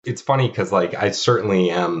It's funny because I certainly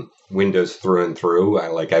am Windows through and through.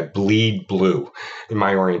 I bleed blue in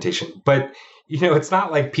my orientation. But, it's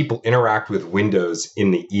not like people interact with Windows in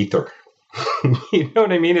the ether. You know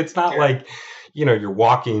what I mean? It's not like, you're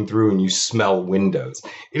walking through and you smell Windows.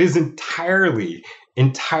 It is entirely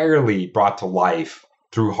brought to life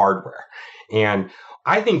through hardware. And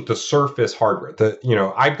I think the Surface hardware,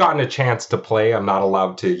 I've gotten a chance to play. I'm not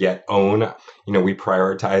allowed to yet own. We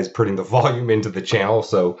prioritize putting the volume into the channel.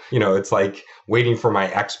 So, it's like waiting for my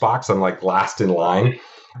Xbox. I'm like last in line.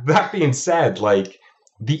 That being said,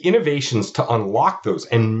 the innovations to unlock those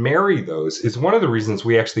and marry those is one of the reasons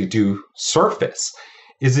we actually do Surface,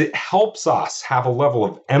 is it helps us have a level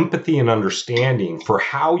of empathy and understanding for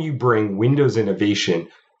how you bring Windows innovation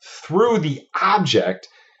through the object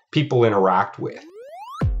people interact with.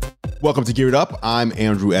 Welcome to Geared Up. I'm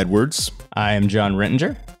Andrew Edwards. I am John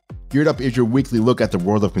Rettinger. Geared Up is your weekly look at the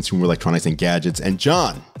world of consumer electronics and gadgets. And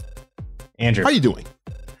John, Andrew, how are you doing?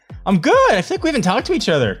 I'm good. I think we haven't talked to each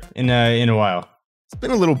other in a while. It's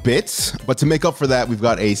been a little bit, but to make up for that, we've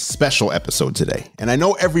got a special episode today. And I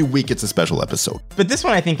know every week it's a special episode. But this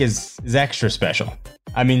one I think is extra special.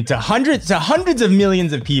 I mean, to hundreds of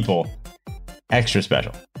millions of people, extra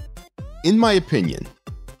special. In my opinion,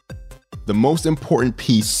 the most important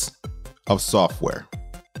piece of software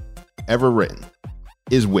ever written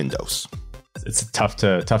is Windows. It's tough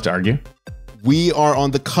to argue. We are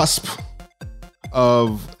on the cusp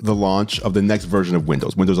of the launch of the next version of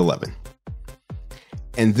Windows 11.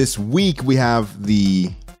 And this week we have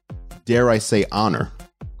the, dare I say, honor,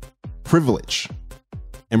 privilege,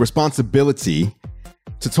 and responsibility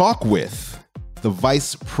to talk with the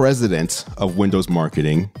Vice President of Windows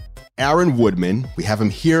Marketing, Aaron Woodman. We have him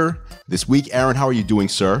here this week. Aaron, how are you doing,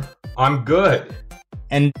 sir? I'm good.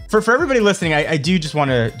 And for everybody listening, I do just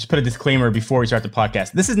want to put a disclaimer before we start the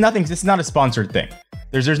podcast. This is not a sponsored thing.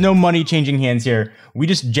 There's no money changing hands here. We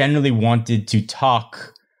just generally wanted to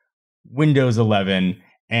talk Windows 11,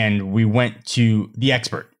 and we went to the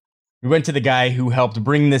expert. We went to the guy who helped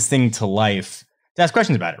bring this thing to life to ask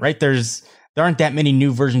questions about it, right? There aren't that many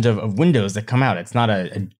new versions of Windows that come out. It's not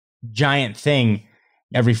a giant thing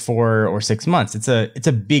every 4 or 6 months. It's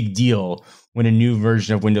a big deal when a new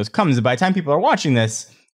version of Windows comes. And by the time people are watching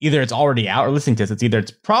this, either it's already out or listening to this,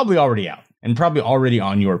 it's probably already out and probably already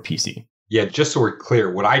on your PC. Yeah, just so we're clear,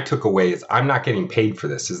 what I took away is I'm not getting paid for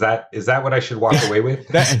this. Is that what I should walk away with?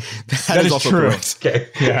 that is also true. Correct. Okay.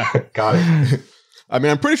 Yeah. Got it. I mean,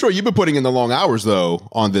 I'm pretty sure you've been putting in the long hours, though,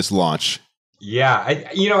 on this launch. Yeah.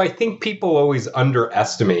 I think people always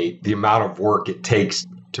underestimate the amount of work it takes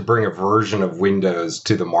to bring a version of Windows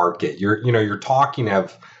to the market. You're talking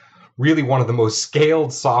of really one of the most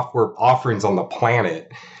scaled software offerings on the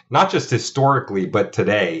planet, not just historically, but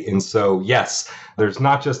today. And so, yes, there's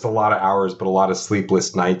not just a lot of hours, but a lot of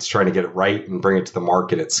sleepless nights trying to get it right and bring it to the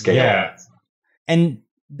market at scale. Yeah. And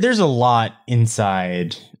there's a lot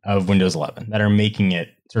inside of Windows 11 that are making it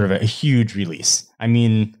sort of a huge release. I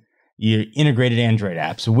mean, you integrated Android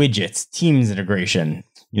apps, widgets, Teams integration,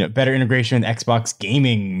 better integration with Xbox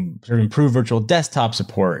gaming, sort of improved virtual desktop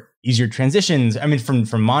support, easier transitions. I mean,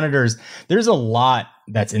 from monitors, there's a lot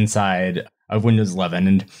that's inside of Windows 11.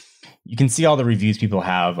 And you can see all the reviews people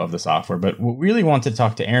have of the software. But what we really wanted to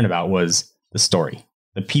talk to Aaron about was the story,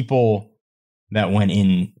 the people that went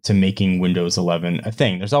into making Windows 11 a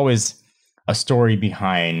thing. There's always a story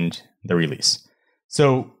behind the release.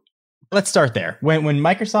 So let's start there. When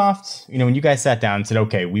Microsoft, when you guys sat down and said,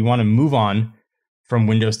 okay, we want to move on from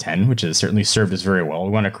Windows 10, which has certainly served us very well.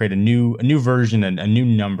 We want to create a new version and a new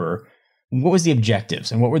number. What was the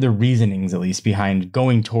objectives and what were the reasonings, at least, behind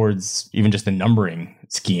going towards even just the numbering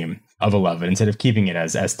scheme of 11 instead of keeping it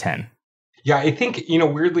as 10? Yeah, I think,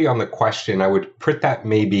 weirdly on the question, I would put that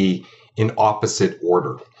maybe in opposite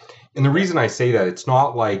order. And the reason I say that, it's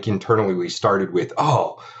not like internally we started with,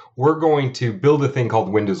 we're going to build a thing called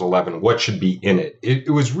Windows 11. What should be in it?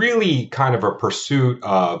 It was really kind of a pursuit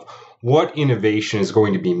of what innovation is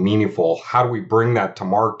going to be meaningful? How do we bring that to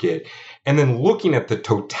market? And then looking at the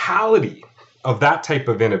totality of that type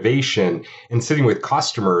of innovation and sitting with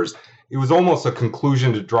customers, it was almost a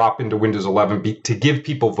conclusion to drop into Windows 11 to give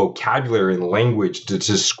people vocabulary and language to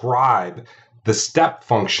describe the step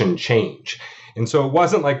function change. And so it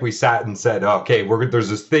wasn't like we sat and said, okay, there's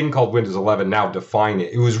this thing called Windows 11, now define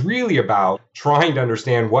it. It was really about trying to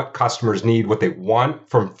understand what customers need, what they want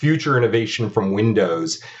from future innovation from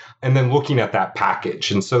Windows, and then looking at that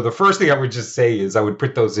package. And so the first thing I would just say is I would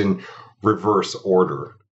put those in reverse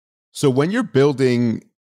order. So when you're building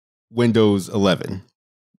Windows 11,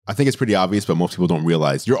 I think it's pretty obvious, but most people don't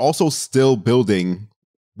realize you're also still building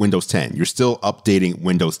Windows 10. You're still updating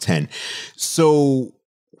Windows 10. So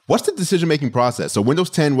what's the decision-making process? So Windows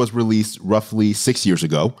 10 was released roughly 6 years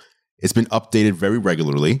ago. It's been updated very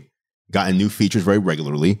regularly, gotten new features very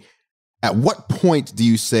regularly. At what point do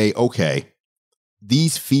you say, okay,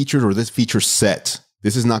 these features or this feature set,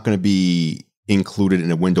 this is not going to be included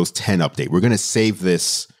in a Windows 10 update. We're going to save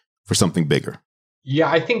this for something bigger.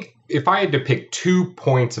 Yeah, I think if I had to pick 2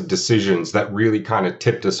 points of decisions that really kind of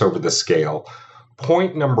tipped us over the scale,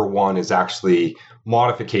 point number 1 is actually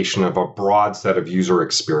modification of a broad set of user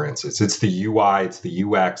experiences. It's the UI, it's the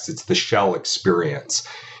UX, it's the shell experience.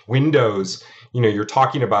 Windows, you're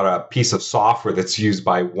talking about a piece of software that's used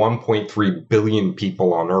by 1.3 billion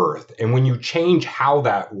people on Earth. And when you change how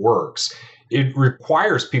that works, it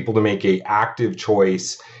requires people to make an active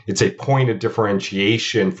choice. It's a point of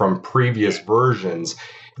differentiation from previous versions.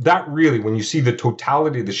 That really, when you see the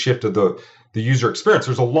totality of the shift of the user experience,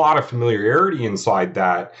 there's a lot of familiarity inside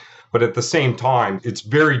that. But at the same time, it's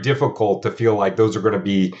very difficult to feel like those are going to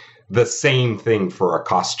be the same thing for a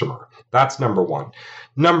customer. That's number 1.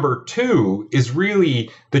 Number 2 is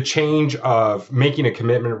really the change of making a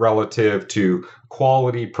commitment relative to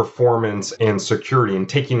quality, performance, and security, and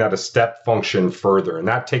taking that a step function further. And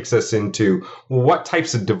that takes us into, well, what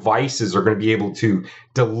types of devices are going to be able to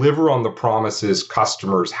deliver on the promises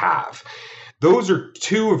customers have? Those are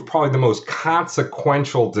 2 of probably the most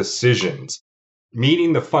consequential decisions.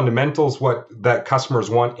 Meeting the fundamentals, what that customers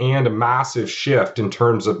want, and a massive shift in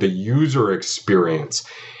terms of the user experience.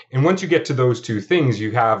 And once you get to those 2 things,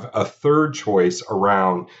 you have a third choice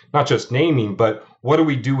around not just naming, but what do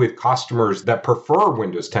we do with customers that prefer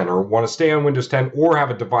Windows 10 or want to stay on Windows 10 or have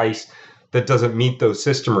a device that doesn't meet those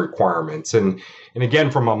system requirements? And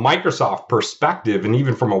again, from a Microsoft perspective, and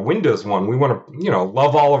even from a Windows one, we want to,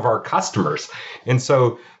 love all of our customers. And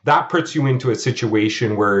so that puts you into a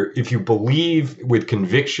situation where if you believe with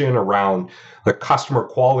conviction around the customer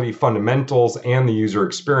quality fundamentals and the user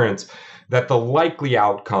experience, that the likely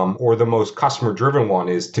outcome or the most customer-driven one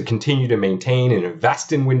is to continue to maintain and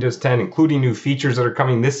invest in Windows 10, including new features that are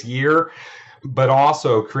coming this year, but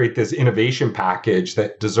also create this innovation package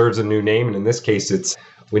that deserves a new name. And in this case, it's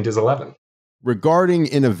Windows 11. Regarding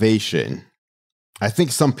innovation, I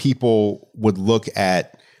think some people would look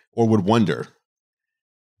at or would wonder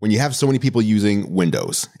when you have so many people using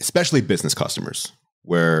Windows, especially business customers,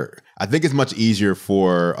 where I think it's much easier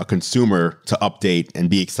for a consumer to update and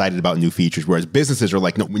be excited about new features, whereas businesses are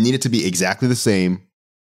like, no, we need it to be exactly the same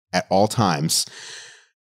at all times.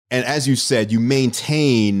 And as you said, you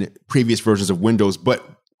maintain previous versions of Windows, but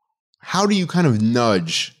how do you kind of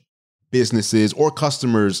nudge businesses or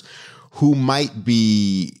customers who might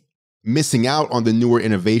be missing out on the newer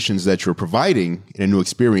innovations that you're providing in a new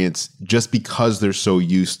experience just because they're so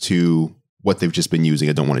used to what they've just been using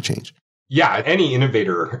and don't want to change? Yeah, any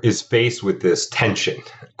innovator is faced with this tension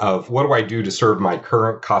of what do I do to serve my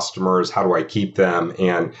current customers? How do I keep them?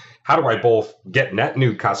 And how do I both get net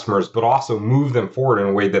new customers, but also move them forward in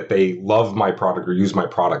a way that they love my product or use my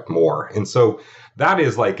product more? And so that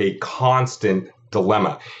is like a constant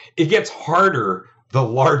dilemma. It gets harder the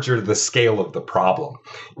larger the scale of the problem.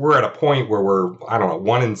 We're at a point where we're,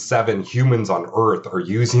 1 in 7 humans on Earth are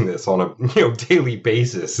using this on a daily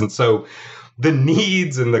basis. And so the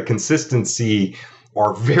needs and the consistency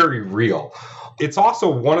are very real. It's also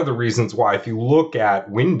one of the reasons why, if you look at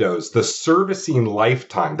Windows, the servicing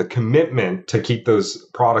lifetime, the commitment to keep those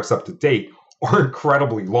products up to date are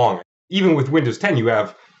incredibly long. Even with Windows 10, you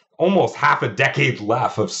have almost half a decade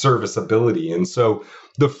left of serviceability. And so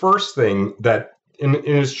the first thing that, and it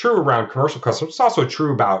is true around commercial customers, it's also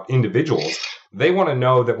true about individuals. They want to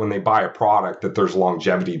know that when they buy a product that there's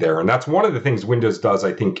longevity there. And that's one of the things Windows does,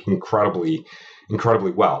 I think, incredibly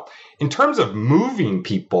well. In terms of moving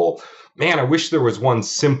people, man, I wish there was one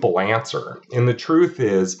simple answer. And the truth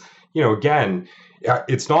is, again,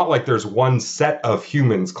 it's not like there's one set of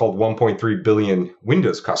humans called 1.3 billion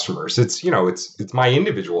Windows customers. It's my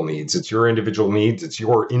individual needs. It's your individual needs. It's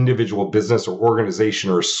your individual business or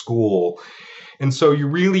organization or school. And so you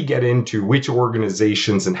really get into which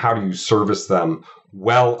organizations and how do you service them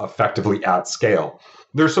well, effectively at scale.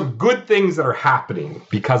 There's some good things that are happening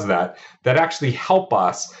because of that actually help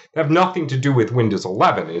us that have nothing to do with Windows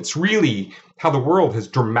 11. It's really how the world has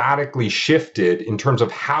dramatically shifted in terms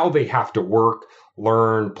of how they have to work,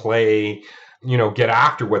 learn, play, get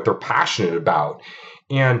after what they're passionate about.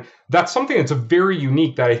 And that's something that's very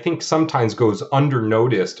unique that I think sometimes goes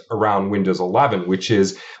undernoticed around Windows 11, which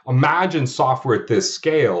is imagine software at this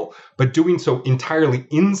scale, but doing so entirely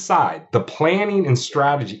inside the planning and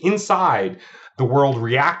strategy, inside the world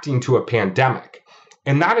reacting to a pandemic.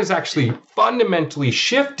 And that has actually fundamentally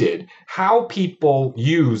shifted how people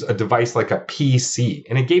use a device like a PC.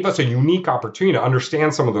 And it gave us a unique opportunity to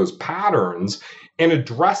understand some of those patterns and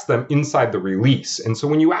address them inside the release. And so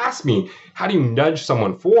when you ask me, how do you nudge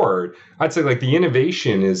someone forward? I'd say like the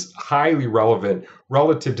innovation is highly relevant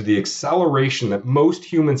relative to the acceleration that most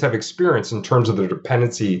humans have experienced in terms of their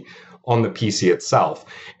dependency on the PC itself.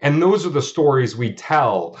 And those are the stories we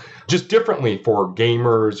tell just differently for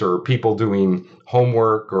gamers or people doing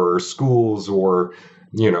homework or schools or,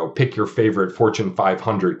 pick your favorite Fortune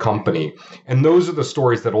 500 company. And those are the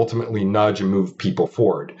stories that ultimately nudge and move people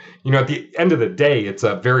forward. At the end of the day, it's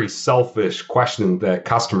a very selfish question that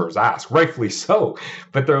customers ask, rightfully so.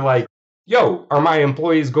 But they're like, are my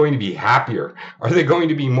employees going to be happier? Are they going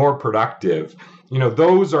to be more productive?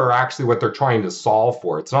 Those are actually what they're trying to solve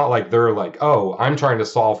for. It's not like they're like, oh, I'm trying to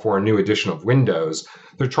solve for a new edition of Windows.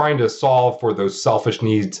 They're trying to solve for those selfish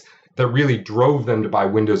needs that really drove them to buy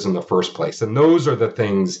Windows in the first place. And those are the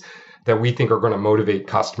things that we think are going to motivate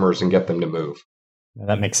customers and get them to move.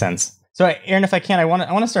 That makes sense. So, Aaron, if I can, I want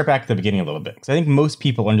to start back at the beginning a little bit, because I think most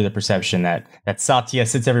people are under the perception that Satya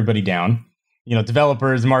sits everybody down,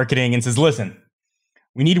 developers, marketing, and says, listen,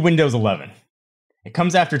 we need Windows 11. It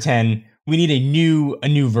comes after 10. We need a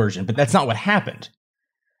new version, but that's not what happened,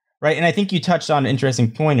 right? And I think you touched on an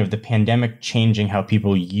interesting point of the pandemic changing how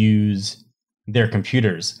people use their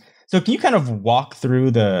computers. So can you kind of walk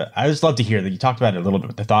through I just love to hear that you talked about it a little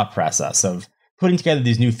bit, the thought process of putting together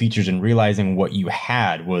these new features and realizing what you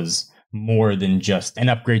had was more than just an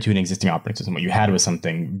upgrade to an existing operating system. What you had was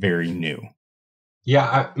something very new.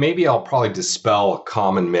 Yeah, maybe I'll probably dispel a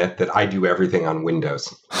common myth that I do everything on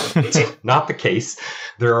Windows. It's not the case.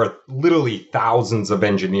 There are literally thousands of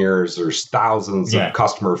engineers, there's thousands of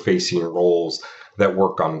customer-facing roles that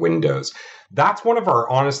work on Windows. That's one of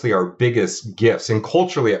our biggest gifts. And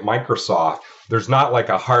culturally at Microsoft, there's not like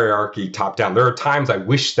a hierarchy top down. There are times I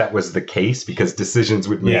wish that was the case because decisions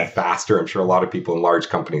would move faster. I'm sure a lot of people in large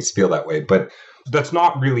companies feel that way, but that's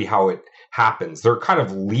not really how it happens. There are kind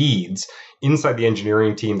of leads inside the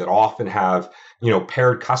engineering team that often have,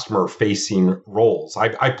 paired customer facing roles.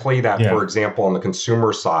 I play that, for example, on the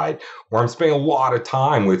consumer side, where I'm spending a lot of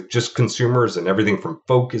time with just consumers and everything from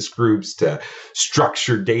focus groups to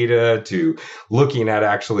structured data to looking at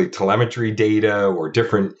actually telemetry data or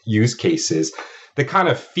different use cases that kind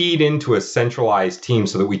of feed into a centralized team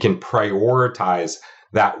so that we can prioritize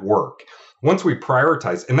that work. Once we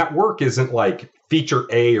prioritize, and that work isn't like feature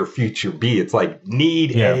A or feature B, it's like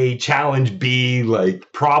need A, challenge B,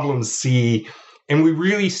 like problem C. And we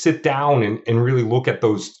really sit down and really look at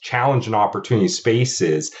those challenge and opportunity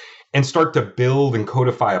spaces and start to build and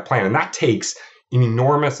codify a plan. And that takes an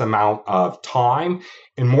enormous amount of time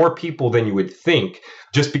and more people than you would think,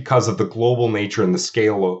 just because of the global nature and the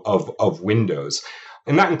scale of Windows.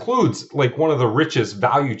 And that includes like one of the richest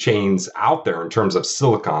value chains out there in terms of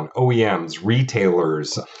silicon, OEMs,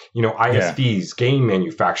 retailers, ISVs, game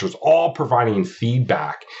manufacturers, all providing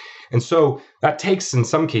feedback. And so that takes, in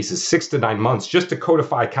some cases, 6 to 9 months just to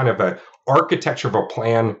codify kind of an architecture of a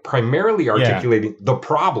plan, primarily articulating the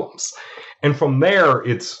problems. And from there,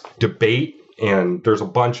 it's debate. And there's a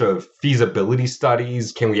bunch of feasibility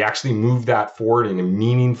studies. Can we actually move that forward in a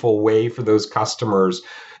meaningful way for those customers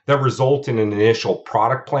that result in an initial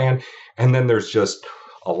product plan? And then there's just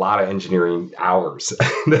a lot of engineering hours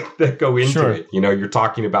that go into it. You're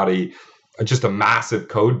talking about just a massive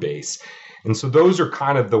code base. And so those are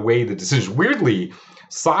kind of the way the decisions. Weirdly,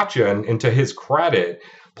 Satya, and to his credit,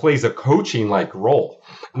 plays a coaching-like role,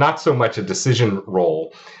 not so much a decision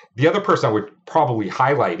role. The other person I would probably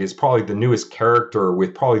highlight is probably the newest character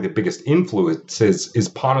with probably the biggest influence is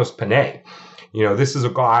Panos Panay. This is a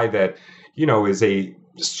guy that,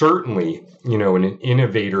 is certainly an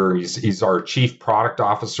innovator. He's our chief product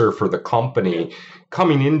officer for the company.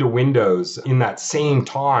 Coming into Windows in that same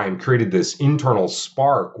time created this internal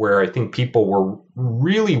spark where I think people were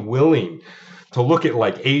really willing to look at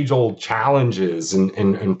like age-old challenges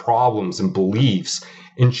and problems and beliefs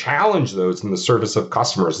and challenge those in the service of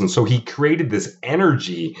customers. And so he created this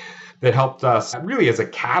energy that helped us really as a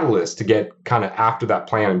catalyst to get kind of after that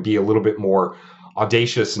plan and be a little bit more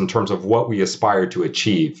audacious in terms of what we aspire to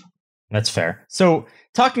achieve. That's fair. So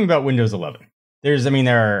talking about Windows 11, there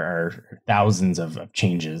are thousands of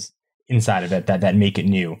changes inside of it that make it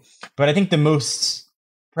new. But I think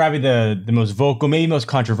probably the most vocal, maybe most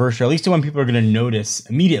controversial, at least the one people are going to notice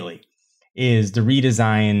immediately, is the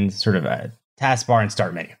redesigned sort of a taskbar and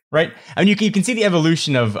start menu, right? And you can see the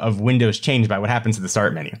evolution of Windows change by what happens to the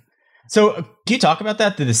start menu. So can you talk about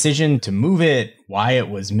that, the decision to move it, why it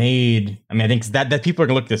was made? I think that people are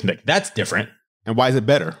going to look at this and be like, that's different. And why is it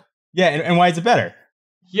better? Yeah, and why is it better?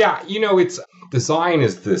 Yeah, it's design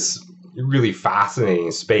is this really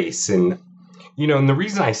fascinating space. And the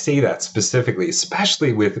reason I say that specifically,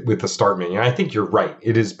 especially with the start menu, and I think you're right,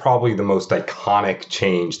 it is probably the most iconic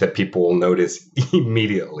change that people will notice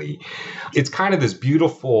immediately. It's kind of this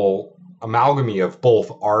beautiful amalgamy of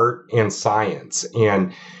both art and science.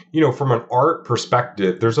 And, from an art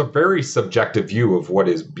perspective, there's a very subjective view of what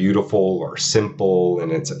is beautiful or simple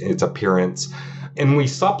in its appearance. And we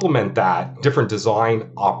supplement that different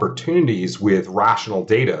design opportunities with rational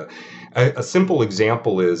data. A simple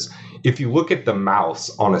example is if you look at the mouse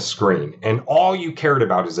on a screen and all you cared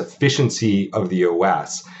about is efficiency of the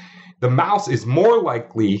OS, the mouse is more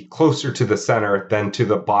likely closer to the center than to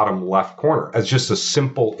the bottom left corner, as just a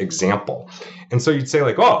simple example. And so you'd say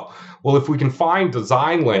like, oh, well, if we can find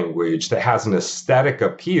design language that has an aesthetic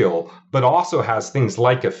appeal, but also has things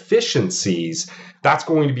like efficiencies, that's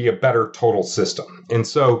going to be a better total system. And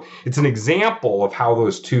so it's an example of how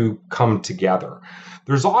those two come together.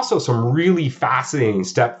 There's also some really fascinating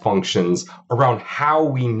step functions around how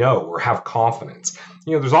we know or have confidence.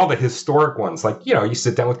 There's all the historic ones, like, you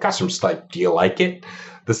sit down with customers, like, do you like it?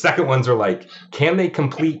 The second ones are like, can they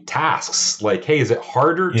complete tasks? Like, hey, is it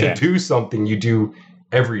harder to do something you do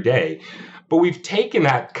every day? But we've taken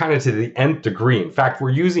that kind of to the nth degree. In fact, we're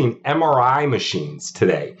using MRI machines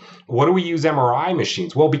today. What do we use MRI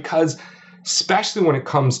machines? Well, because especially when it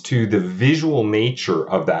comes to the visual nature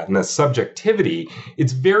of that and the subjectivity,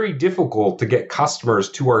 it's very difficult to get customers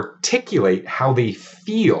to articulate how they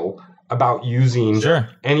feel about using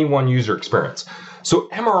any one user experience. So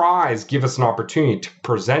MRIs give us an opportunity to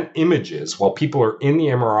present images while people are in the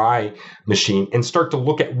MRI machine and start to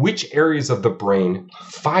look at which areas of the brain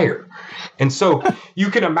fire. And so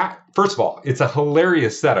you can imagine, first of all, it's a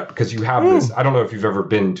hilarious setup because you have this, I don't know if you've ever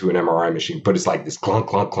been to an MRI machine, but it's like this clunk,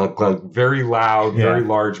 clunk, clunk, clunk, very loud, very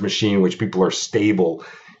large machine, which people are stable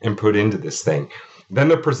and put into this thing. Then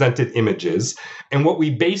they're presented images. And what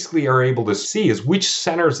we basically are able to see is which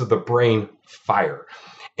centers of the brain fire.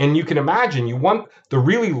 And you can imagine you want the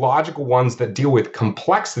really logical ones that deal with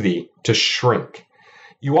complexity to shrink.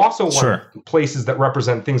 You also want places that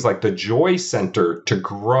represent things like the joy center to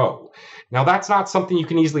grow. Now, that's not something you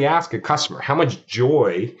can easily ask a customer. How much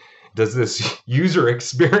joy does this user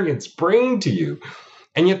experience bring to you?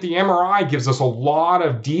 And yet the MRI gives us a lot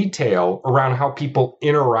of detail around how people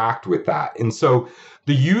interact with that. And so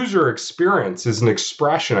the user experience is an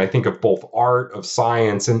expression, I think, of both art, of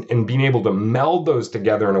science, and being able to meld those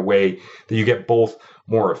together in a way that you get both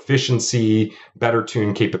more efficiency, better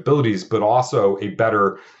tuned capabilities, but also a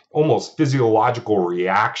better, almost physiological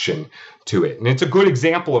reaction to it. And it's a good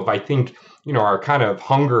example of, I think, our kind of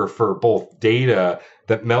hunger for both data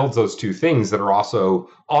that melds those two things that are also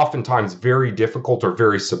oftentimes very difficult or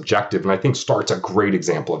very subjective. And I think Start's a great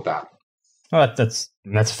example of that. Well, that's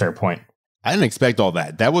a fair point. I didn't expect all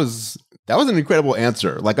that. That was an incredible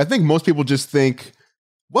answer. Like, I think most people just think,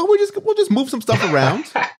 well, we'll just move some stuff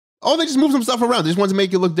around. Oh, they just move some stuff around. They just want to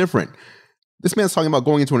make it look different. This man's talking about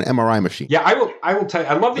going into an MRI machine. Yeah, I will tell you.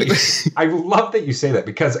 I love that you say that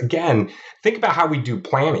because, again, think about how we do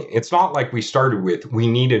planning. It's not like we started with, we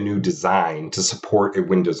need a new design to support a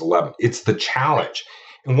Windows 11. It's the challenge.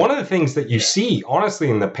 And one of the things that you see, honestly,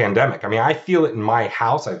 in the pandemic, I mean, I feel it in my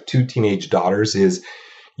house. I have 2 teenage daughters, is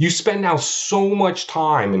you spend now so much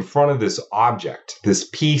time in front of this object, this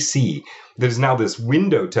PC, that is now this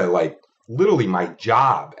window to, like, literally my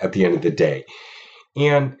job at the end of the day.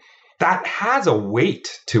 And that has a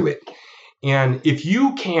weight to it. And if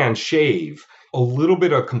you can shave a little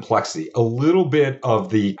bit of complexity, a little bit of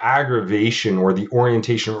the aggravation or the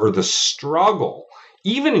orientation or the struggle,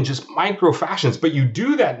 even in just micro fashions, but you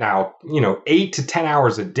do that now, 8 to 10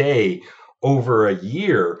 hours a day over a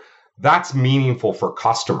year, that's meaningful for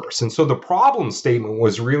customers. And so the problem statement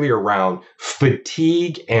was really around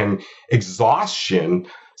fatigue and exhaustion,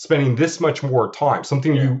 spending this much more time,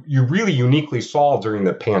 something you really uniquely saw during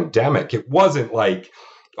the pandemic. It wasn't like,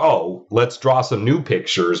 oh, let's draw some new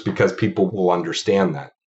pictures because people will understand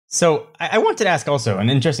that. So I wanted to ask also an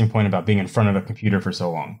interesting point about being in front of a computer for so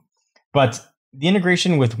long. But the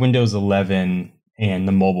integration with Windows 11 and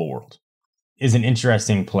the mobile world is an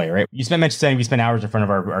interesting play, right? You mentioned saying we spend hours in front of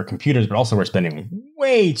our computers, but also we're spending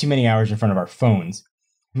way too many hours in front of our phones.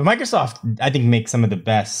 But Microsoft, I think, makes some of the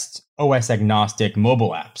best OS agnostic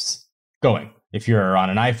mobile apps going. If you're on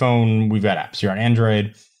an iPhone, we've got apps. You're on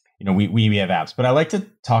Android, we have apps. But I like to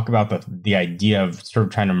talk about the idea of sort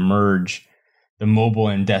of trying to merge the mobile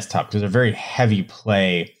and desktop, because there's a very heavy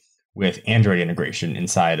play with Android integration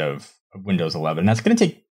inside of Windows 11. And that's going to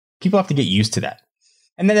take, people have to get used to that.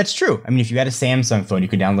 And then that's true. I mean, if you had a Samsung phone, you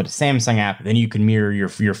could download a Samsung app, then you could mirror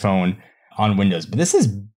your phone on Windows, but this is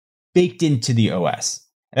baked into the OS.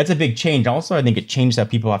 That's a big change. Also, I think it changed how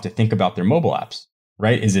people have to think about their mobile apps,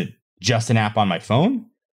 right? Is it just an app on my phone,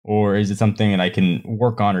 or is it something that I can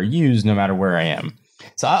work on or use no matter where I am?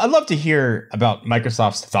 So I'd love to hear about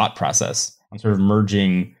Microsoft's thought process on sort of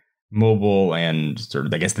merging mobile and sort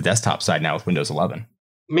of, I guess, the desktop side now with Windows 11.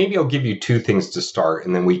 Maybe I'll give you two things to start,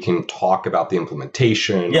 and then we can talk about the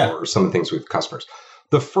implementation or some of the things with customers.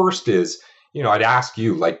 The first is, I'd ask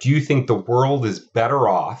you, do you think the world is better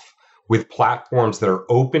off with platforms that are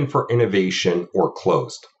open for innovation or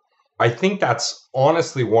closed? I think that's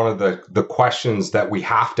honestly one of the questions that we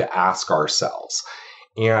have to ask ourselves.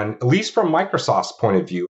 And at least from Microsoft's point of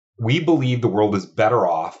view, we believe the world is better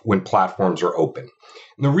off when platforms are open.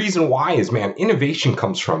 And the reason why is, innovation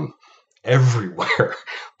comes from everywhere.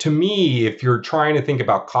 To me, if you're trying to think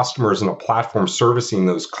about customers and a platform servicing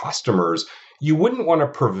those customers, you wouldn't want to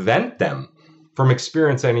prevent them from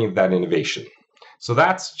experiencing any of that innovation. So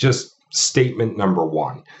that's just statement number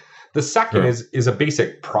one. The second is a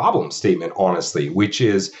basic problem statement, honestly, which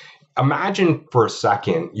is, imagine for a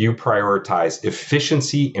second you prioritize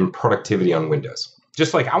efficiency and productivity on Windows.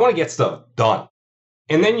 Just I want to get stuff done.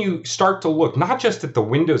 And then you start to look not just at the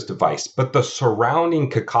Windows device, but the surrounding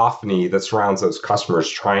cacophony that surrounds those customers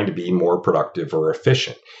trying to be more productive or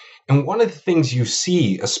efficient. And one of the things you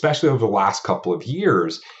see, especially over the last couple of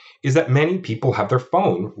years, is that many people have their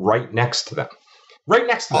phone right next to them. Right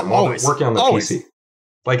next to them while they're working on the PC.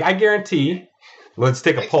 I guarantee, let's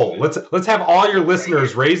take a poll. Let's have all your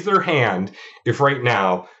listeners raise their hand if right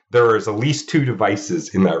now there is at least 2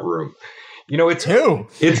 devices in that room. It's 2.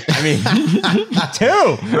 It's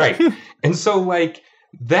 2. Right. And so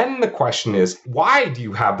then the question is, why do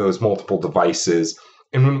you have those multiple devices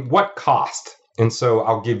and what cost? And so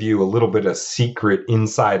I'll give you a little bit of secret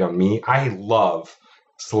insight on me. I love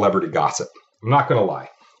celebrity gossip. I'm not going to lie.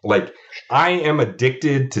 I am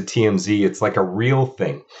addicted to TMZ. It's a real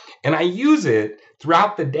thing. And I use it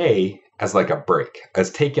throughout the day as a break, as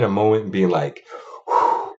taking a moment and being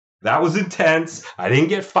whew, that was intense. I didn't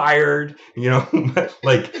get fired.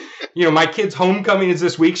 My kid's homecoming is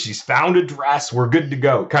this week. She's found a dress. We're good to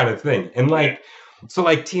go, kind of thing. And so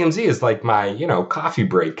TMZ is my, coffee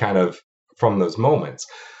break kind of from those moments.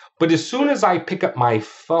 But as soon as I pick up my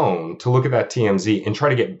phone to look at that TMZ and try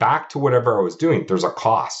to get back to whatever I was doing, there's a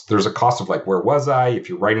cost. There's a cost of where was I? If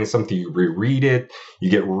you're writing something, you reread it,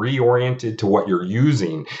 you get reoriented to what you're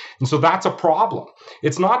using. And so that's a problem.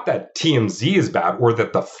 It's not that TMZ is bad or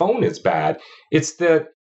that the phone is bad. It's that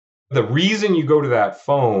the reason you go to that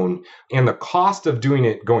phone and the cost of doing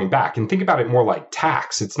it going back, and think about it more like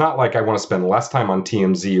tax. It's not I want to spend less time on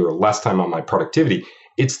TMZ or less time on my productivity.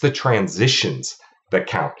 It's the transitions that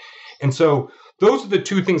count. And so those are the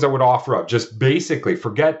 2 things I would offer up. Just basically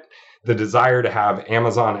forget the desire to have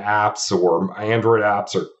Amazon apps or Android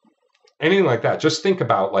apps or anything like that. Just think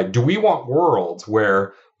about do we want worlds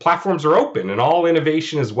where platforms are open and all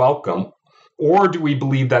innovation is welcome? Or do we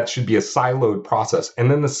believe that should be a siloed process? And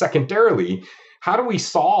then secondarily, how do we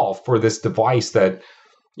solve for this device that,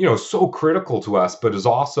 is so critical to us, but is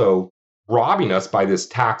also robbing us by this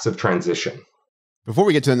tax of transition? Before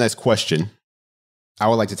we get to the next question, I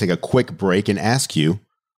would like to take a quick break and ask you,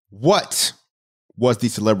 what was the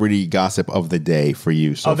celebrity gossip of the day for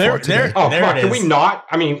you so far today? Can we not?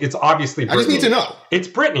 It's obviously Britney. I just need to know. It's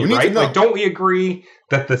Britney, right? Don't we agree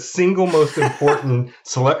that the single most important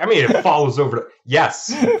it follows over to...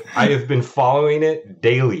 Yes, I have been following it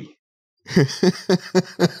daily.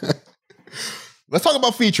 Let's talk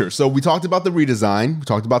about features. So we talked about the redesign. We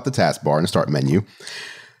talked about the taskbar and the start menu.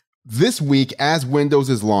 This week, as Windows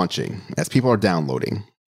is launching, as people are downloading,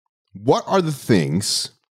 what are the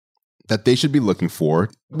things that they should be looking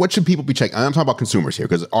for? What should people be checking? I'm talking about consumers here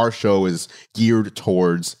because our show is geared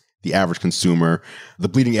towards the average consumer, the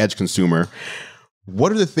bleeding edge consumer.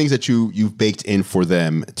 What are the things that you've baked in for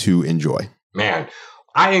them to enjoy? Man,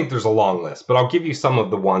 I think there's a long list, but I'll give you some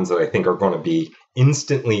of the ones that I think are going to be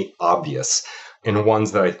instantly obvious and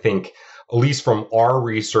ones that I think, at least from our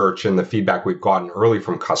research and the feedback we've gotten early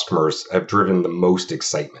from customers, have driven the most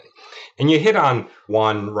excitement. And you hit on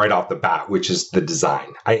one right off the bat, which is the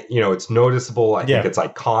design. It's noticeable. I think it's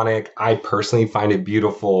iconic. I personally find it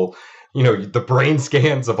beautiful. The brain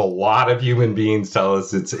scans of a lot of human beings tell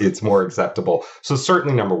us it's more acceptable. So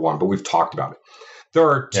certainly number one, but we've talked about it. There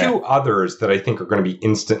are 2 others that I think are going to be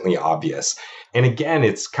instantly obvious. And again,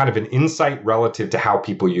 it's kind of an insight relative to how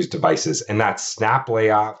people use devices, and that's snap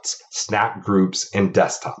layouts, snap groups, and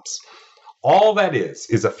desktops. All that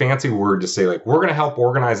is a fancy word to say, we're going to help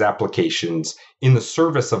organize applications in the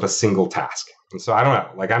service of a single task. And so I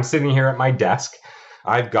don't know, I'm sitting here at my desk.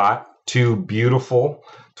 I've got 2 beautiful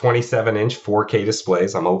 27-inch 4K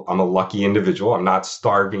displays. I'm a lucky individual. I'm not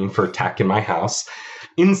starving for tech in my house.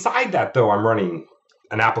 Inside that, though, I'm running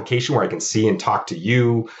an application where I can see and talk to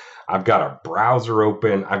you. I've got a browser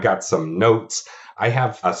open. I've got some notes. I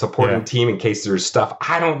have a supporting team in case there's stuff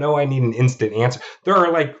I don't know. I need an instant answer. There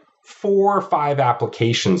are like 4 or 5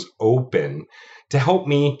 applications open to help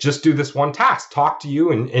me just do this one task, talk to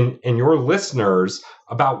you and your listeners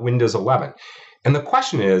about Windows 11. And the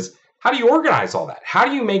question is, how do you organize all that? How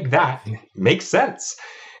do you make that make sense?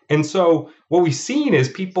 And so what we've seen is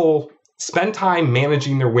people spend time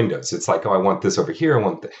managing their windows. It's like, oh, I want this over here.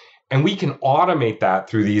 And we can automate that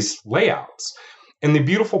through these layouts. And the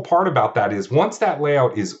beautiful part about that is once that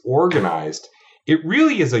layout is organized, it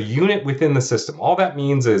really is a unit within the system. All that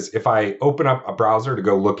means is if I open up a browser to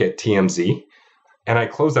go look at TMZ and I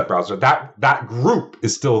close that browser, that group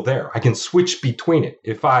is still there. I can switch between it.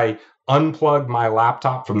 If I unplug my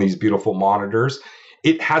laptop from these beautiful monitors,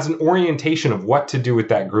 it has an orientation of what to do with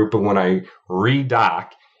that group. And when I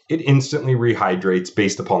redock, it instantly rehydrates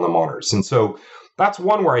based upon the monitors. And so that's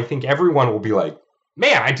one where I think everyone will be like,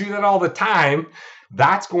 man, I do that all the time.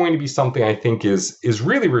 That's going to be something I think is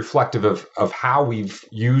really reflective of how we've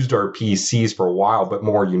used our PCs for a while, but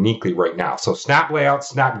more uniquely right now. So snap layouts,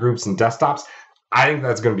 snap groups, and desktops, I think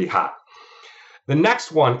that's going to be hot. The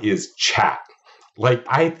next one is chat. Like,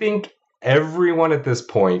 I think everyone at this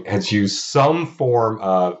point has used some form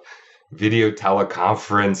of video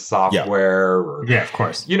teleconference software. Yeah, of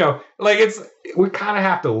course. You know, like we kind of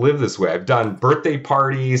have to live this way. I've done birthday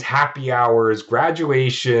parties, happy hours,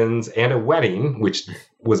 graduations, and a wedding, which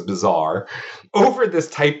was bizarre, over this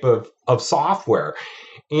type of software.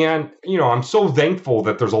 And, you know, I'm so thankful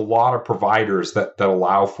that there's a lot of providers that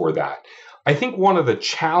allow for that. I think one of the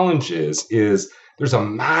challenges is there's a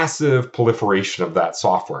massive proliferation of that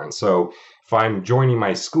software. And so if I'm joining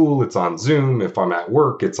my school, it's on Zoom. If I'm at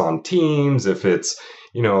work, it's on Teams. If it's,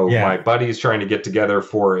 you know, my buddies trying to get together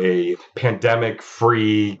for a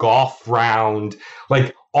pandemic-free golf round,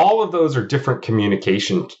 like all of those are different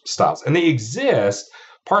communication styles. And they exist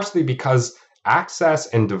partially because access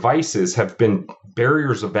and devices have been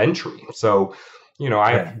barriers of entry. So, you know,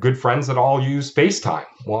 I have good friends that all use FaceTime.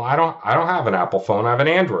 Well, I don't have an Apple phone. I have an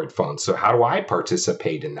Android phone. So how do I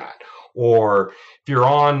participate in that? Or if you're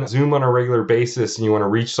on Zoom on a regular basis and you want to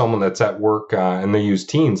reach someone that's at work and they use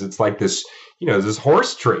Teams, it's like this, you know, this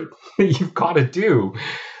horse trade that you've got to do.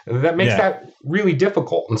 That makes that really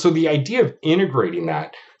difficult. And so the idea of integrating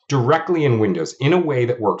that directly in Windows in a way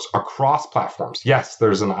that works across platforms. Yes,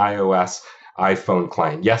 there's an iOS iPhone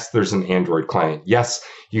client. Yes, there's an Android client. Yes,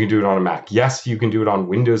 you can do it on a Mac. Yes, you can do it on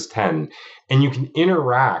Windows 10. And you can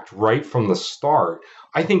interact right from the start,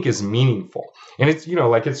 I think is meaningful. And it's, you know,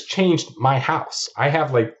 like it's changed my house. I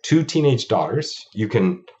have like 2 teenage daughters. You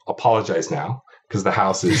can apologize now because the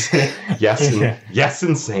house is, yes,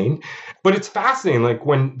 insane. But it's fascinating. Like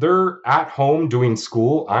when they're at home doing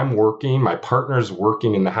school, I'm working, my partner's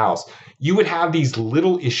working in the house. You would have these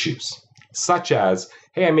little issues such as,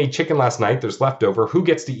 hey, I made chicken last night. There's leftover. Who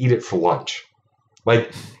gets to eat it for lunch?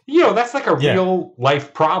 Like, you know, that's like a real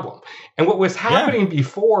life problem. And what was happening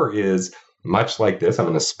before is much like this. I'm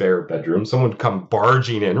in a spare bedroom. Someone would come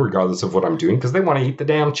barging in regardless of what I'm doing because they want to eat the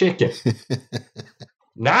damn chicken.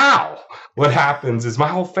 Now, what happens is my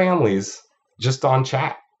whole family's just on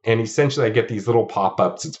chat. And essentially, I get these little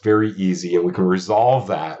pop-ups. It's very easy, and we can resolve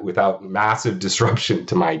that without massive disruption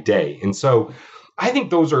to my day. And so I think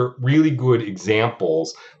those are really good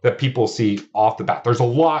examples that people see off the bat. There's a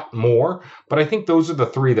lot more, but I think those are the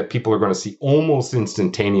 3 that people are going to see almost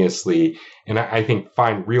instantaneously, and I think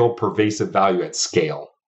find real pervasive value at scale.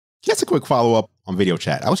 Just a quick follow-up on video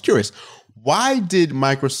chat. I was curious, why did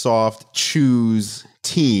Microsoft choose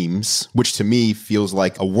Teams, which to me feels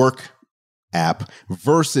like a work app,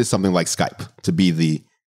 versus something like Skype to be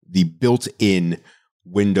the built-in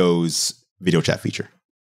Windows video chat feature?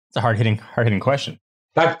 It's a hard-hitting question.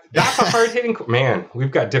 That's a hard-hitting... Man,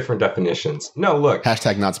 we've got different definitions. No, look. #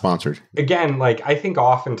 not sponsored. Again, like, I think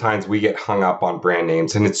oftentimes we get hung up on brand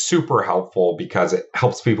names, and it's super helpful because it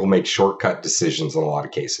helps people make shortcut decisions in a lot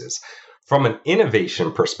of cases. From an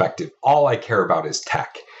innovation perspective, all I care about is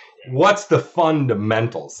tech. What's the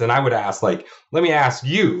fundamentals? And I would ask, like, let me ask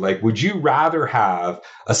you, like, would you rather have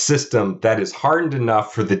a system that is hardened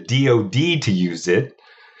enough for the DoD to use it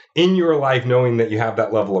in your life, knowing that you have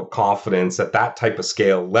that level of confidence at that type of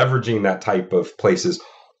scale, leveraging that type of places?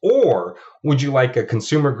 Or would you like a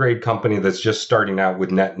consumer grade company that's just starting out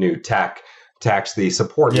with net new tech to actually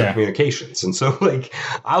support your communications? And so, like,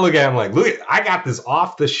 I look at them like, look, I got this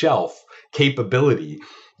off the shelf capability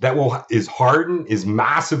that is hardened, is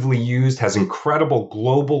massively used, has incredible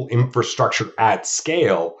global infrastructure at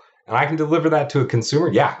scale, and I can deliver that to a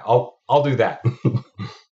consumer, yeah, I'll do that.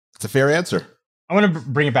 It's a fair answer. I want to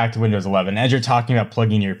bring it back to Windows 11. As you're talking about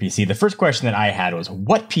plugging your PC, the first question that I had was,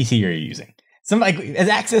 what PC are you using? Somebody has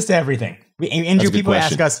access to everything. Andrew, people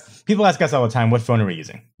ask us all the time, what phone are we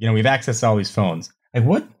using? We've access to all these phones.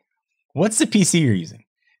 Like, what's the PC you're using?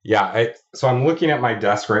 Yeah, so I'm looking at my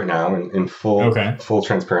desk right now in full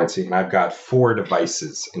transparency, and I've got 4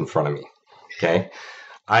 devices in front of me. Okay,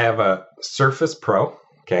 I have a Surface Pro.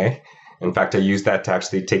 Okay, in fact, I use that to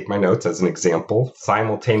actually take my notes as an example.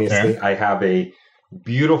 Simultaneously, I have a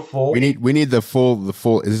beautiful. We need the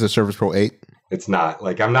full. Is this a Surface Pro 8? It's not.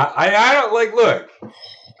 Like, I'm not. I don't like. Look,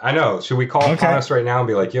 I know. Should we call Panos right now and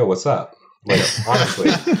be like, "Yo, what's up?" Like, honestly,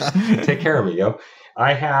 take care of me, yo.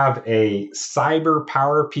 I have a Cyber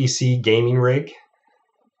Power PC gaming rig.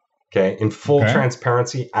 Okay, in full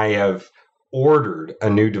transparency, I have ordered a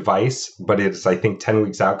new device, but it's, I think, 10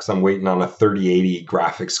 weeks out because I'm waiting on a 3080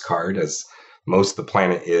 graphics card, as most of the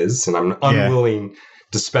planet is, and I'm unwilling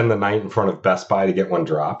to spend the night in front of Best Buy to get one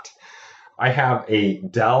dropped. I have a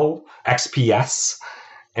Dell XPS,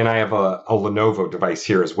 and I have a Lenovo device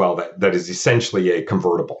here as well that is essentially a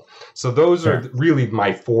convertible. So those are really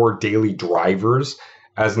my 4 daily drivers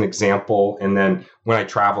as an example. And then when I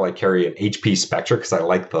travel, I carry an HP Spectre because I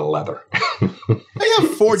like the leather. I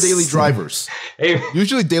have 4 daily drivers.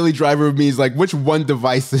 Usually daily driver means like which one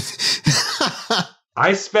device is...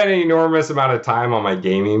 I spend an enormous amount of time on my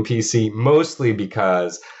gaming PC, mostly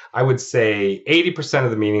because I would say 80%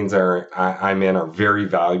 of the meetings I'm in are very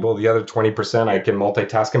valuable. The other 20%, I can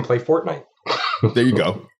multitask and play Fortnite. There you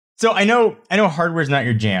go. So I know hardware's not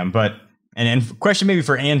your jam, but and question maybe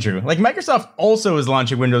for Andrew, like Microsoft also is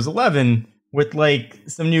launching Windows 11 with like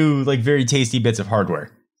some new like very tasty bits of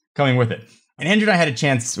hardware coming with it. And Andrew and I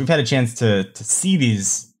we've had a chance to see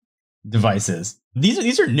these devices.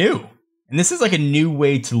 These are new, and this is like a new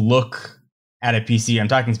way to look at a PC. I'm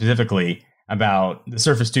talking specifically about the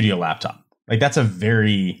Surface Studio laptop. Like, that's a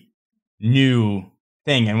very new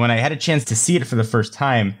thing. And when I had a chance to see it for the first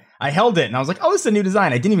time, I held it and I was like, oh, this is a new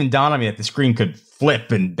design. It didn't even dawn on me that the screen could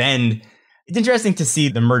flip and bend. It's interesting to see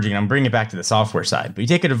the merging. I'm bringing it back to the software side. But you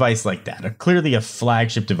take a device like that, clearly a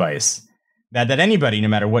flagship device that anybody, no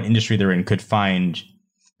matter what industry they're in, could find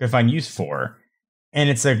use for. And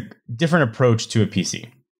it's a different approach to a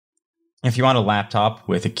PC. If you want a laptop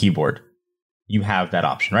with a keyboard, you have that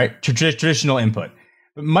option, right? Traditional input.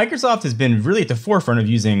 But Microsoft has been really at the forefront of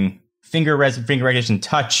using finger recognition,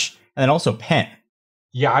 touch, and then also pen.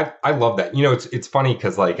 Yeah, I love that. It's funny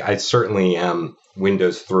because like I certainly am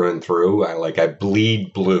Windows through and through. I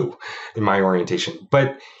bleed blue in my orientation.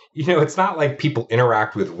 But it's not like people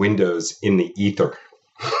interact with Windows in the ether.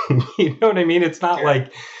 You know what I mean? It's not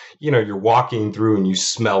like you're walking through and you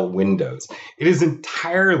smell Windows. It is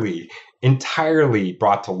entirely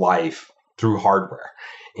brought to life through hardware.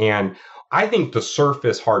 And I think the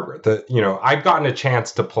Surface hardware, I've gotten a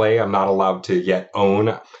chance to play. I'm not allowed to yet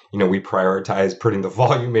own. We prioritize putting the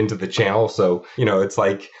volume into the channel. So, it's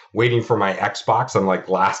like waiting for my Xbox. I'm like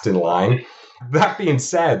last in line. That being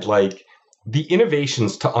said, like the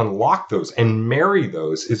innovations to unlock those and marry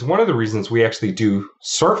those is one of the reasons we actually do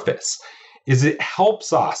Surface. Is it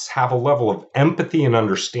helps us have a level of empathy and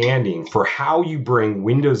understanding for how you bring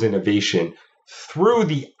Windows innovation through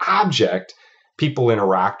the object people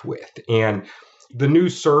interact with. And the new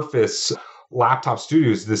Surface Laptop Studio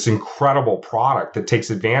is this incredible product that takes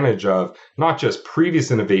advantage of not just previous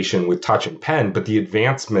innovation with touch and pen, but the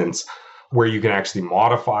advancements where you can actually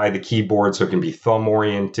modify the keyboard so it can be thumb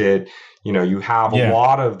oriented. You have a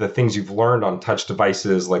lot of the things you've learned on touch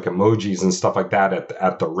devices like emojis and stuff like that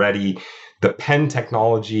at the ready. The pen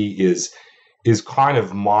technology is kind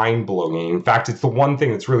of mind-blowing. In fact, it's the one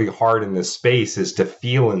thing that's really hard in this space is to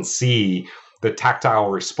feel and see the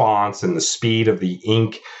tactile response and the speed of the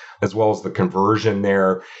ink, as well as the conversion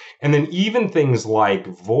there. And then even things like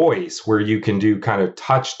voice, where you can do kind of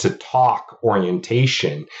touch to talk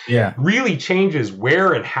orientation, really changes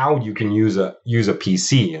where and how you can use a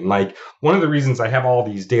PC. And like one of the reasons I have all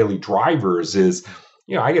these daily drivers is,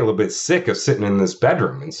 I get a little bit sick of sitting in this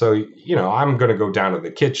bedroom. And so, I'm going to go down to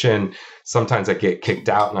the kitchen. Sometimes I get kicked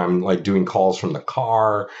out and I'm like doing calls from the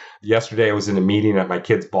car. Yesterday I was in a meeting at my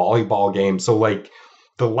kid's volleyball game. So like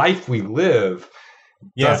the life we live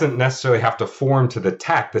doesn't necessarily have to form to the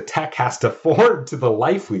tech. The tech has to form to the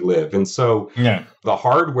life we live. And so the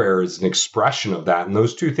hardware is an expression of that. And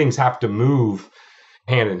those two things have to move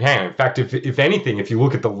hand in hand. In fact, if anything, if you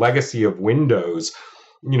look at the legacy of Windows,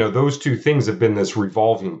 those two things have been this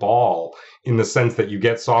revolving ball in the sense that you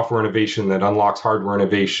get software innovation that unlocks hardware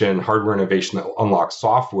innovation that unlocks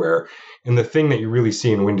software. And the thing that you really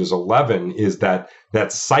see in Windows 11 is that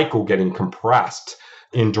cycle getting compressed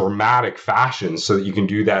in dramatic fashion so that you can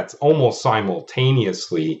do that almost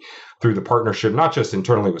simultaneously through the partnership, not just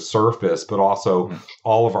internally with Surface, but also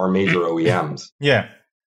all of our major OEMs. Yeah.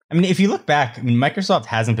 I mean, if you look back, Microsoft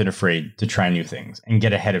hasn't been afraid to try new things and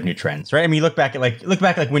get ahead of new trends, right? I mean, you look back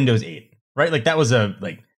at Windows 8, right? Like that was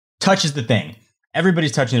touch is the thing.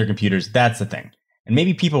 Everybody's touching their computers. That's the thing. And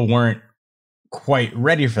maybe people weren't quite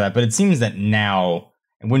ready for that, but it seems that now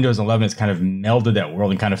Windows 11 has kind of melded that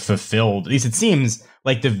world and kind of fulfilled, at least it seems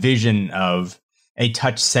like, the vision of a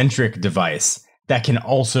touch-centric device that can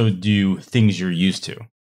also do things you're used to.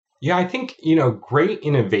 Yeah, I think, great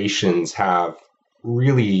innovations have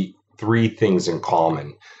really three things in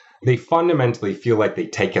common. They fundamentally feel like they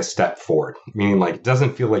take a step forward, meaning like it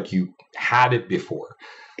doesn't feel like you had it before.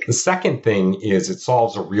 The second thing is it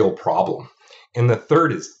solves a real problem. And the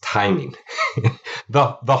third is timing.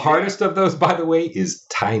 The hardest of those, by the way, is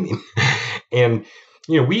timing. And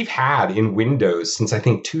we've had in Windows since I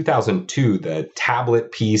think 2002 the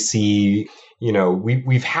tablet PC.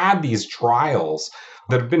 We've had these trials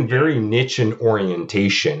that have been very niche in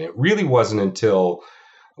orientation. It really wasn't until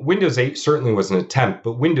Windows 8 certainly was an attempt,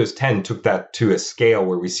 but Windows 10 took that to a scale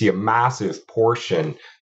where we see a massive portion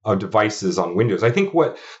of devices on Windows. I think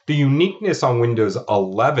what the uniqueness on Windows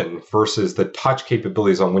 11 versus the touch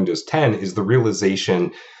capabilities on Windows 10 is the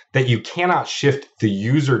realization that you cannot shift the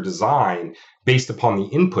user design based upon the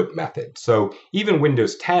input method. So even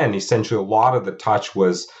Windows 10, essentially a lot of the touch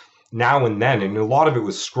was now and then, and a lot of it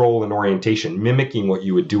was scroll and orientation, mimicking what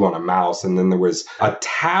you would do on a mouse. And then there was a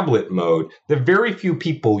tablet mode that very few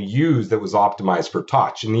people use that was optimized for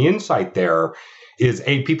touch. And the insight there is,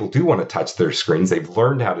 people do want to touch their screens. They've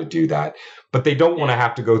learned how to do that, but they don't want to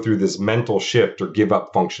have to go through this mental shift or give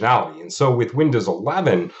up functionality. And so with Windows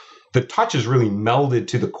 11, the touch is really melded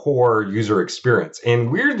to the core user experience. And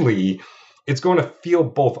weirdly, it's going to feel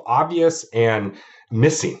both obvious and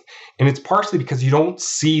missing. And it's partially because you don't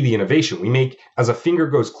see the innovation. We make, as a finger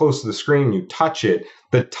goes close to the screen, you touch it,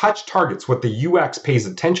 the touch targets, what the UX pays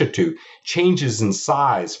attention to, changes in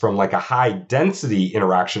size from like a high density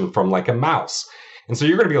interaction from like a mouse. And so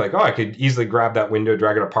you're going to be like, I could easily grab that window,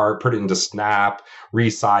 drag it apart, put it into Snap,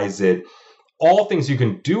 resize it. All things you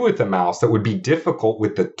can do with the mouse that would be difficult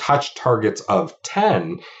with the touch targets of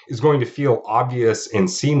 10 is going to feel obvious and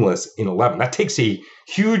seamless in 11. That takes a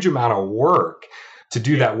huge amount of work to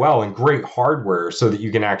do that well, and great hardware so that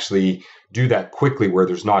you can actually do that quickly where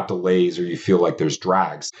there's not delays or you feel like there's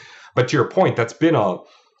drags. But to your point, that's been a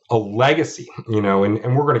legacy,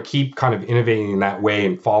 and we're going to keep kind of innovating in that way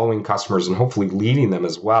and following customers and hopefully leading them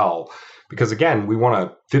as well. Because again, we want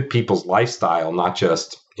to fit people's lifestyle, not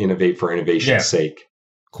just innovate for innovation's sake.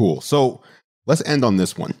 Cool. So let's end on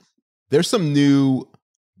this one. There's some new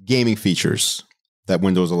gaming features that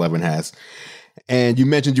Windows 11 has. And you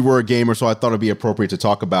mentioned you were a gamer, so I thought it'd be appropriate to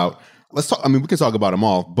talk about. We can talk about them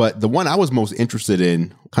all, but the one I was most interested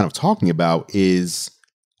in kind of talking about is,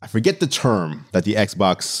 I forget the term that the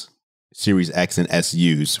Xbox Series X and S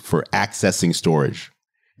use for accessing storage.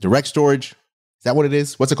 Direct storage? Is that what it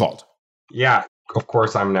is? What's it called? Yeah, of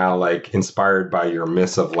course, I'm now inspired by your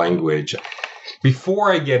miss of language.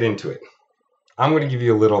 Before I get into it, I'm going to give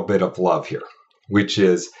you a little bit of love here, which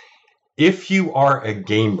is, if you are a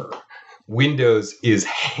gamer, Windows is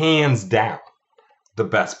hands down the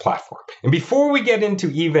best platform. And before we get into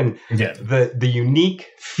even the unique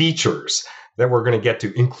features that we're going to get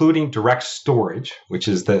to, including direct storage, which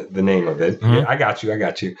is the name of it. Mm-hmm. Yeah, I got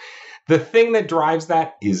you. The thing that drives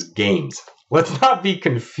that is games. Let's not be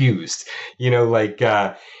confused.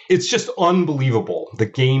 It's just unbelievable. The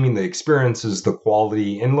gaming, the experiences, the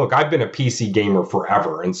quality. And look, I've been a PC gamer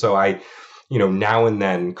forever. And so I now and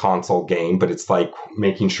then console game, but it's like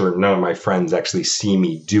making sure none of my friends actually see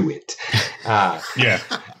me do it.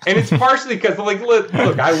 And it's partially because look,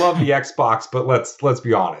 I love the Xbox, but let's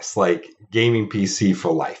be honest, gaming PC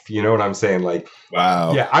for life. You know what I'm saying?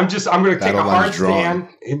 Wow. Yeah, I'm going to take a hard stand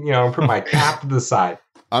and put my cap to the side.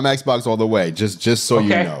 I'm Xbox all the way, just so you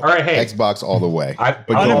know. All right, hey. Xbox all the way.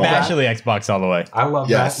 Unabashedly Xbox all the way. I love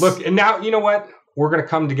that. Look, and now, you know what? We're going to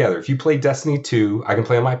come together. If you play Destiny 2, I can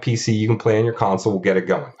play on my PC. You can play on your console. We'll get it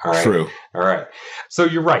going. All right. True. All right. So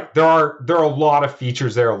you're right. There are a lot of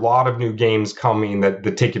features there, a lot of new games coming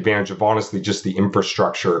that take advantage of, honestly, just the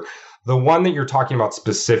infrastructure. The one that you're talking about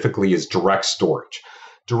specifically is direct storage.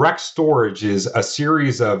 Direct storage is a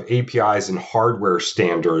series of APIs and hardware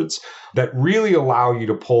standards that really allow you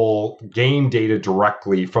to pull game data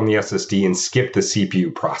directly from the SSD and skip the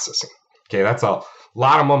CPU processing. Okay, that's a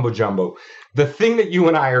lot of mumbo jumbo. The thing that you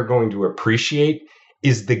and I are going to appreciate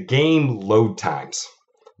is the game load times.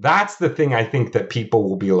 That's the thing I think that people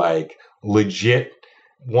will be like, legit,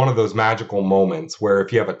 one of those magical moments where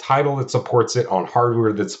if you have a title that supports it on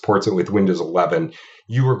hardware that supports it with Windows 11,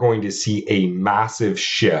 you are going to see a massive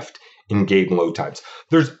shift in game load times.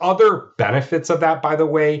 There's other benefits of that, by the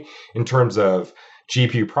way, in terms of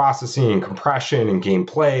GPU processing and compression and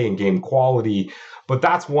gameplay and game quality, but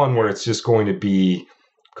that's one where it's just going to be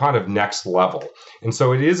kind of next level. And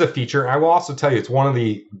so it is a feature. I will also tell you, it's one of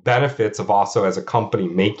the benefits of also as a company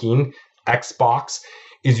making Xbox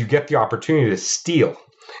is you get the opportunity to steal.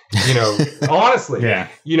 You know, honestly,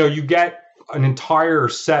 you know, you get an entire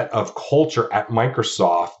set of culture at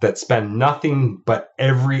Microsoft that spend nothing but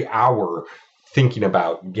every hour thinking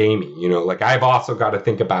about gaming. You know, like I've also got to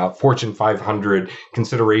think about Fortune 500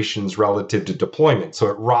 considerations relative to deployment. So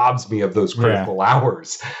it robs me of those critical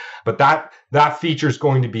hours. But that feature is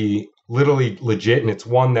going to be literally legit. And it's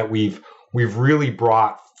one that we've really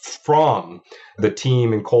brought from the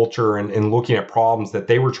team and culture and looking at problems that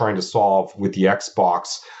they were trying to solve with the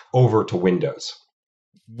Xbox over to Windows.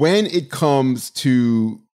 When it comes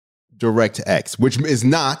to DirectX, which is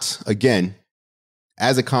not, again,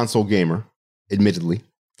 as a console gamer, admittedly,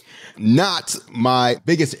 not my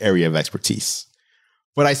biggest area of expertise,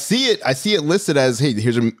 but I see it listed as, hey,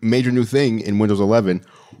 here's a major new thing in Windows 11.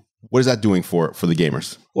 What is that doing for the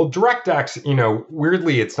gamers? Well, DirectX, you know,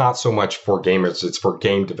 weirdly, it's not so much for gamers, it's for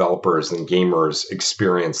game developers, and gamers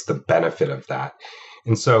experience the benefit of that.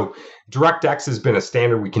 And so DirectX has been a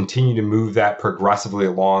standard. We continue to move that progressively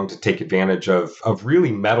along to take advantage of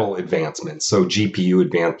really metal advancements, so GPU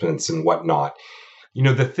advancements and whatnot. You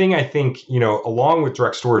know, the thing I think, you know, along with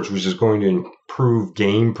direct storage, which is going to improve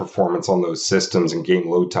game performance on those systems and game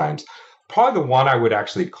load times, probably the one I would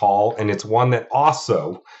actually call, and it's one that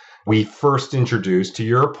also we first introduced, to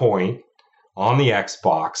your point, on the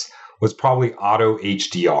Xbox, was probably Auto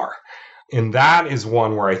HDR. And that is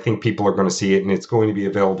one where I think people are going to see it, and it's going to be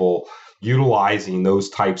available utilizing those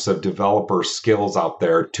types of developer skills out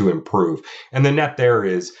there to improve. And the net there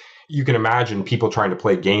is, you can imagine people trying to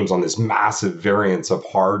play games on this massive variance of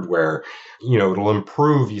hardware. You know, it'll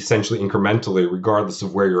improve essentially incrementally, regardless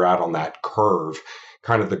of where you're at on that curve,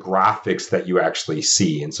 kind of the graphics that you actually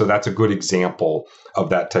see. And so that's a good example of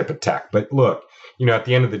that type of tech. But look, you know, at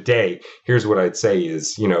the end of the day, here's what I'd say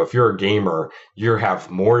is, you know, if you're a gamer, you have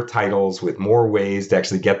more titles with more ways to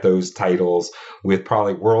actually get those titles with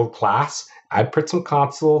probably world class. I'd put some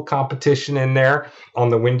console competition in there on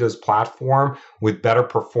the Windows platform with better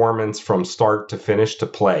performance from start to finish to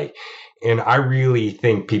play. And I really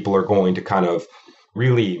think people are going to kind of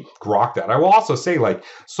really grok that. I will also say, like,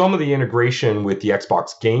 some of the integration with the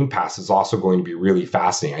Xbox Game Pass is also going to be really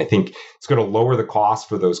fascinating. I think it's going to lower the cost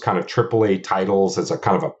for those kind of AAA titles as a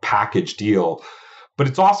kind of a package deal. But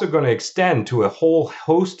it's also going to extend to a whole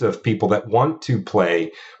host of people that want to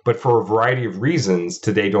play, but for a variety of reasons,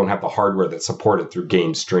 today don't have the hardware that's supported through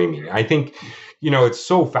game streaming. I think, you know, it's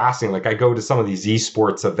so fascinating. Like, I go to some of these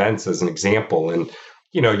esports events as an example, and,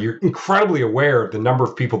 you know, you're incredibly aware of the number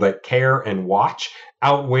of people that care and watch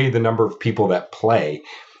outweigh the number of people that play.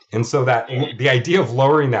 And so that the idea of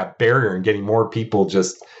lowering that barrier and getting more people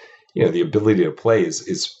just, you know, the ability to play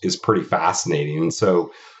is pretty fascinating. And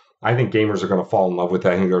so I think gamers are going to fall in love with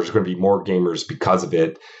it. I think there's going to be more gamers because of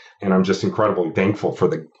it. And I'm just incredibly thankful for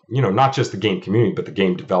the, you know, not just the game community, but the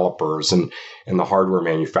game developers and the hardware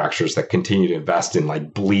manufacturers that continue to invest in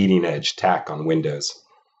like bleeding edge tech on Windows.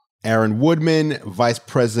 Aaron Woodman, Vice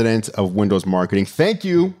President of Windows Marketing. Thank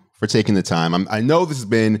you for taking the time. I know this has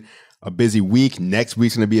been a busy week. Next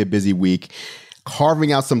week's going to be a busy week.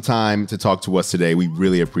 Carving out some time to talk to us today. We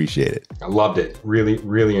really appreciate it. I loved it. Really,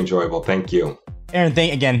 really enjoyable. Thank you. Aaron,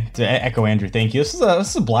 again, to echo Andrew, thank you. This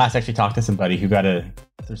is a blast to actually talk to somebody who got to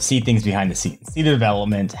see things behind the scenes, see the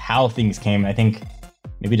development, how things came. I think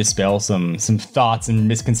maybe dispel some thoughts and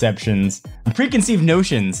misconceptions, preconceived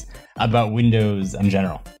notions about Windows in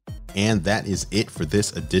general. And that is it for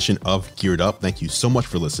this edition of Geared Up. Thank you so much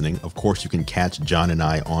for listening. Of course, you can catch John and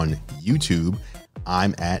I on YouTube.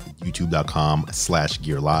 I'm at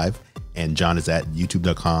youtube.com/GearLive, and John is at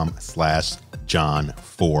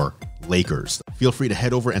youtube.com/John4Lakers. Feel free to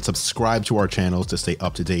head over and subscribe to our channels to stay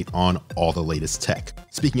up to date on all the latest tech.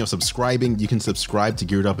 Speaking of subscribing, you can subscribe to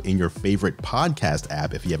Geared Up in your favorite podcast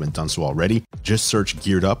app if you haven't done so already. Just search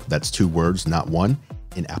Geared Up, that's 2 words, not one,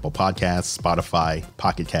 in Apple Podcasts, Spotify,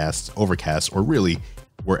 Pocket Casts, Overcast, or really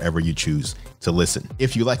wherever you choose to listen.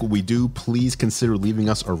 If you like what we do, please consider leaving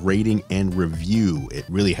us a rating and review. It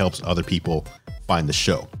really helps other people find the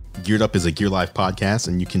show. Geared Up is a Gear Live podcast,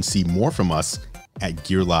 and you can see more from us at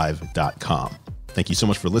gearlive.com. Thank you so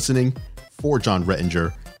much for listening. For John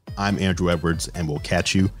Rettinger, I'm Andrew Edwards, and we'll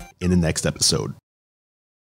catch you in the next episode.